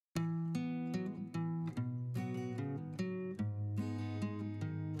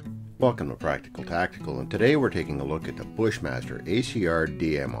Welcome to Practical Tactical, and today we're taking a look at the Bushmaster ACR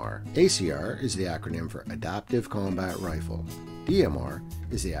DMR. ACR is the acronym for Adaptive Combat Rifle. DMR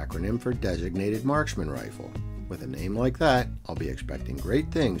is the acronym for Designated Marksman Rifle. With a name like that, I'll be expecting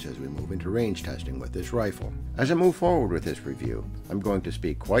great things as we move into range testing with this rifle. As I move forward with this review, I'm going to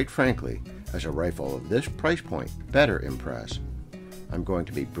speak quite frankly, as a rifle of this price point better impress. I'm going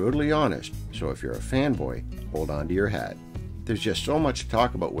to be brutally honest, so if you're a fanboy, hold on to your hat. There's just so much to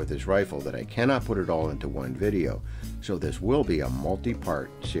talk about with this rifle that I cannot put it all into one video, so this will be a multi-part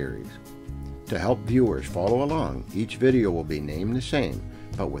series. To help viewers follow along, each video will be named the same,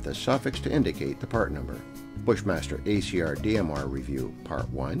 but with a suffix to indicate the part number. Bushmaster ACR DMR Review Part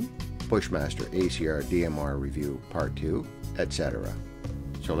 1, Bushmaster ACR DMR Review Part 2, etc.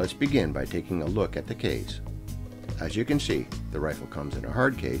 So let's begin by taking a look at the case. As you can see, the rifle comes in a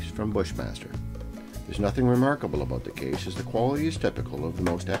hard case from Bushmaster. There's nothing remarkable about the case, as the quality is typical of the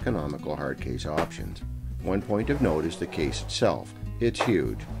most economical hard case options. One point of note is the case itself. It's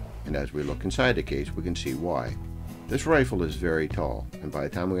huge, and as we look inside the case we can see why. This rifle is very tall, and by the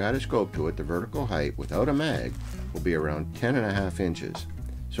time we add a scope to it, the vertical height without a mag will be around 10.5 inches,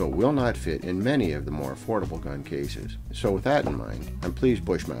 so it will not fit in many of the more affordable gun cases. So with that in mind, I'm pleased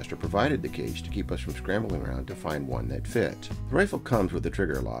Bushmaster provided the case to keep us from scrambling around to find one that fits. The rifle comes with a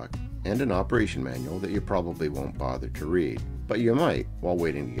trigger lock and an operation manual that you probably won't bother to read, but you might while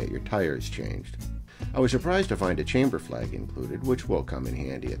waiting to get your tires changed. I was surprised to find a chamber flag included, which will come in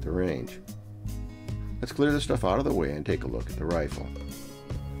handy at the range. Let's clear this stuff out of the way and take a look at the rifle.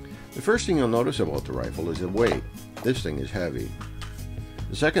 The first thing you'll notice about the rifle is the weight. This thing is heavy.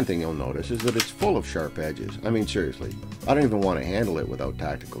 The second thing you'll notice is that it's full of sharp edges. I mean, seriously, I don't even want to handle it without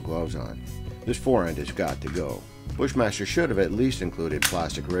tactical gloves on. This forend has got to go. Bushmaster should have at least included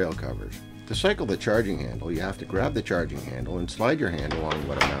plastic rail covers. To cycle the charging handle, you have to grab the charging handle and slide your hand along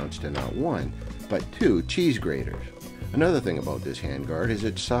what amounts to not one, but two cheese graters. Another thing about this handguard is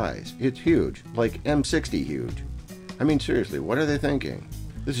its size. It's huge, like M60 huge. I mean, seriously, what are they thinking?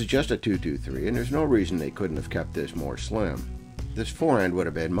 This is just a 223, and there's no reason they couldn't have kept this more slim. This forend would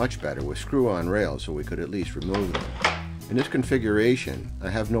have been much better with screw-on rails, so we could at least remove them. In this configuration, I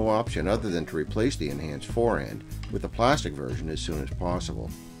have no option other than to replace the enhanced forend with the plastic version as soon as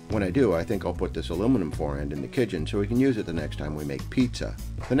possible. When I do, I think I'll put this aluminum forend in the kitchen so we can use it the next time we make pizza.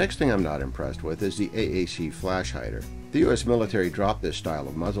 The next thing I'm not impressed with is the AAC flash hider. The US military dropped this style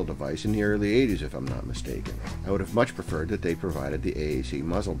of muzzle device in the early 80s if I'm not mistaken. I would have much preferred that they provided the AAC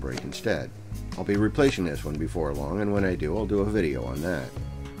muzzle brake instead. I'll be replacing this one before long, and when I do, I'll do a video on that.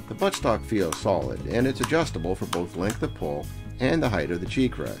 The buttstock feels solid, and it's adjustable for both length of pull and the height of the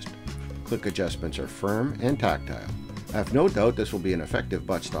cheek rest. Click adjustments are firm and tactile. I have no doubt this will be an effective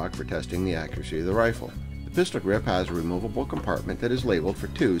buttstock for testing the accuracy of the rifle. The pistol grip has a removable compartment that is labeled for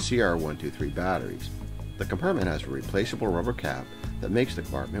 2 CR123 batteries. The compartment has a replaceable rubber cap that makes the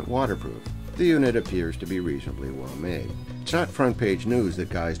compartment waterproof. The unit appears to be reasonably well made. It's not front page news that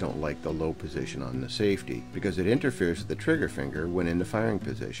guys don't like the low position on the safety, because it interferes with the trigger finger when in the firing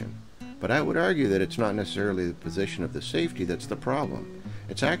position. But I would argue that it's not necessarily the position of the safety that's the problem.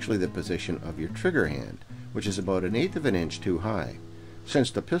 It's actually the position of your trigger hand, which is about 1/8 of an inch too high.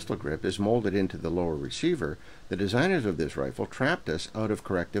 Since the pistol grip is molded into the lower receiver, the designers of this rifle trapped us out of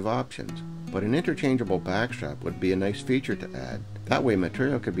corrective options. But an interchangeable backstrap would be a nice feature to add. That way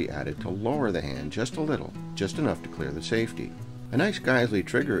material could be added to lower the hand just a little, just enough to clear the safety. A nice Geisley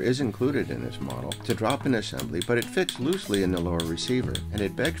trigger is included in this model. It's a drop-in assembly, but it fits loosely in the lower receiver, and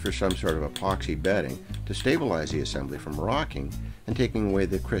it begs for some sort of epoxy bedding to stabilize the assembly from rocking and taking away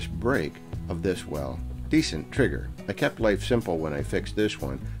the crisp break of this, well, decent trigger. I kept life simple when I fixed this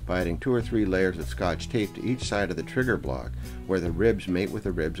one by adding 2 or 3 layers of scotch tape to each side of the trigger block where the ribs mate with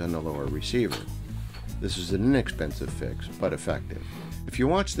the ribs on the lower receiver. This is an inexpensive fix, but effective. If you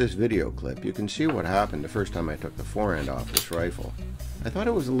watch this video clip, you can see what happened the first time I took the forend off this rifle. I thought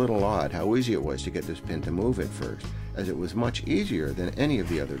it was a little odd how easy it was to get this pin to move at first, as it was much easier than any of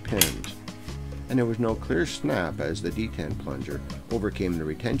the other pins. And there was no clear snap as the D10 plunger overcame the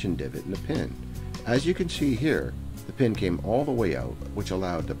retention divot in the pin. As you can see here, the pin came all the way out, which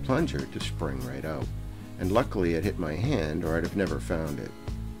allowed the plunger to spring right out. And luckily it hit my hand, or I'd have never found it.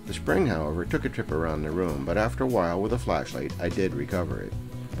 The spring, however, took a trip around the room, but after a while with a flashlight I did recover it.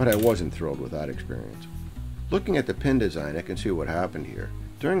 But I wasn't thrilled with that experience. Looking at the pin design, I can see what happened here.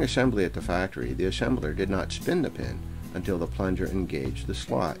 During assembly at the factory, the assembler did not spin the pin until the plunger engaged the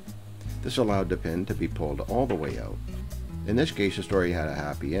slot. This allowed the pin to be pulled all the way out. In this case, the story had a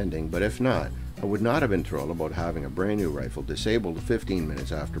happy ending, but if not, I would not have been thrilled about having a brand new rifle disabled 15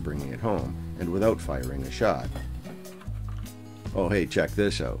 minutes after bringing it home, and without firing a shot. Oh hey, check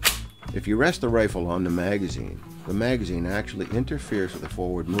this out. If you rest the rifle on the magazine actually interferes with the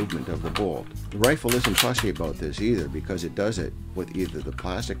forward movement of the bolt. The rifle isn't fussy about this either because it does it with either the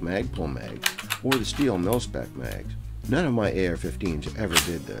plastic Magpul mags or the steel mil-spec mags. None of my AR-15s ever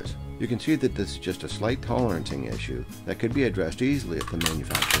did this. You can see that this is just a slight tolerancing issue that could be addressed easily if the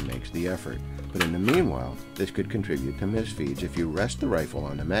manufacturer makes the effort. But in the meanwhile, this could contribute to misfeeds if you rest the rifle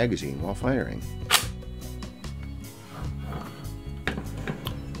on the magazine while firing.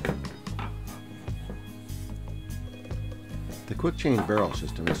 The quick change barrel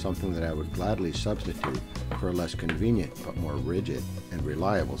system is something that I would gladly substitute for a less convenient but more rigid and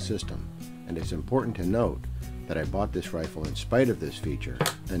reliable system, and it's important to note that I bought this rifle in spite of this feature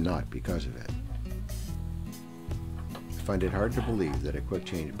and not because of it. I find it hard to believe that a quick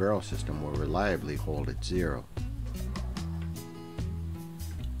change barrel system will reliably hold at zero.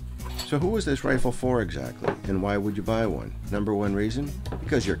 So who is this rifle for exactly, and why would you buy one? Number one reason?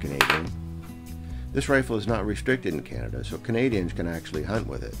 Because you're Canadian. This rifle is not restricted in Canada, so Canadians can actually hunt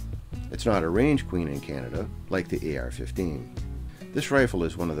with it. It's not a range queen in Canada, like the AR-15. This rifle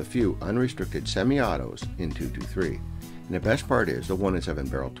is one of the few unrestricted semi-autos in 223, and the best part is the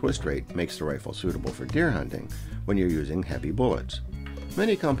 1-in-7 barrel twist rate makes the rifle suitable for deer hunting when you're using heavy bullets.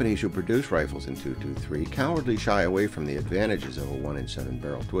 Many companies who produce rifles in 223 cowardly shy away from the advantages of a 1-in-7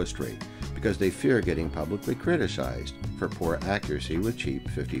 barrel twist rate because they fear getting publicly criticized for poor accuracy with cheap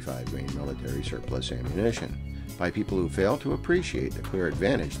 55 grain military surplus ammunition by people who fail to appreciate the clear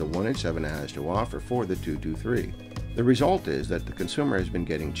advantage the 1-in-7 has to offer for the 223. The result is that the consumer has been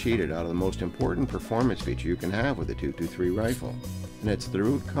getting cheated out of the most important performance feature you can have with a 223 rifle, and it's the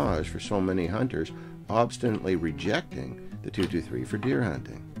root cause for so many hunters obstinately rejecting the 223 for deer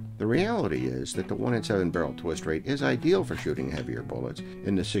hunting. The reality is that the 1-in-7 barrel twist rate is ideal for shooting heavier bullets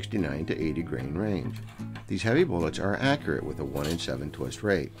in the 69 to 80 grain range. These heavy bullets are accurate with a 1-in-7 twist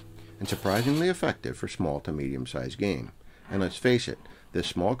rate, and surprisingly effective for small to medium-sized game. And let's face it, this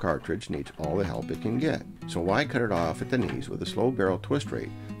small cartridge needs all the help it can get, so why cut it off at the knees with a slow barrel twist rate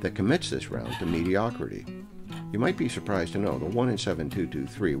that commits this round to mediocrity? You might be surprised to know the 1-in-7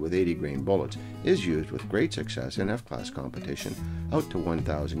 223 with 80 grain bullets is used with great success in F-class competition out to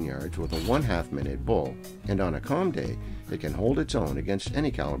 1,000 yards with a 1/2 minute bull, and on a calm day it can hold its own against any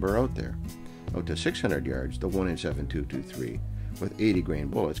caliber out there. Out to 600 yards, the 1-in-7 223 with 80 grain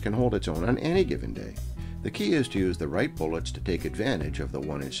bullets can hold its own on any given day. The key is to use the right bullets to take advantage of the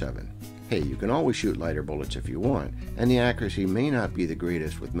 1-in-7. Hey, you can always shoot lighter bullets if you want, and the accuracy may not be the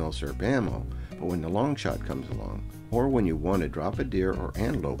greatest with mil-surp ammo, but when the long shot comes along, or when you want to drop a deer or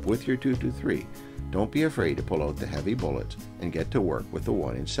antelope with your 223, don't be afraid to pull out the heavy bullets and get to work with the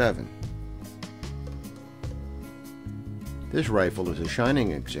 1-in-7. This rifle is a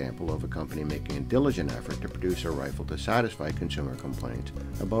shining example of a company making a diligent effort to produce a rifle to satisfy consumer complaints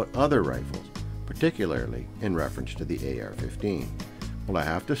about other rifles, particularly in reference to the AR-15. Well, I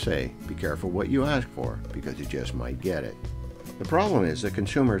have to say, be careful what you ask for, because you just might get it. The problem is that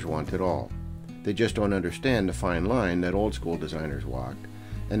consumers want it all. They just don't understand the fine line that old school designers walked,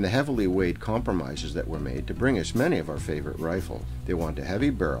 and the heavily weighed compromises that were made to bring us many of our favorite rifles. They want a heavy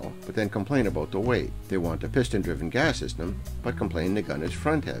barrel, but then complain about the weight. They want a piston-driven gas system, but complain the gun is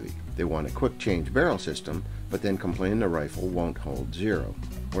front-heavy. They want a quick change barrel system, but then complain the rifle won't hold zero,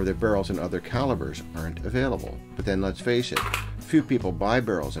 or that barrels in other calibers aren't available. But then let's face it, few people buy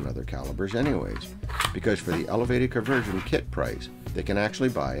barrels in other calibers anyways, because for the elevated conversion kit price, they can actually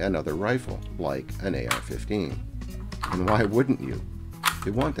buy another rifle, like an AR-15. And why wouldn't you?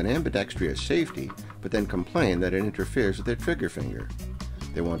 They want an ambidextrous safety, but then complain that it interferes with their trigger finger.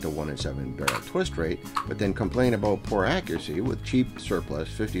 They want a 1-in-7 barrel twist rate, but then complain about poor accuracy with cheap surplus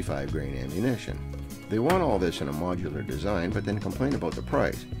 55 grain ammunition. They want all this in a modular design, but then complain about the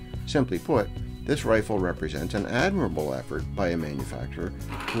price. Simply put, this rifle represents an admirable effort by a manufacturer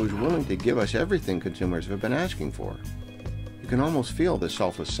who is willing to give us everything consumers have been asking for. You can almost feel the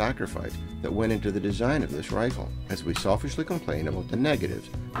selfless sacrifice that went into the design of this rifle, as we selfishly complain about the negatives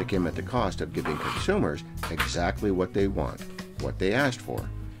that came at the cost of giving consumers exactly what they want, what they asked for,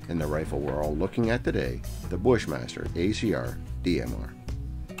 in the rifle we're all looking at today, the Bushmaster ACR DMR.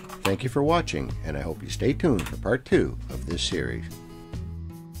 Thank you for watching, and I hope you stay tuned for part 2 of this series.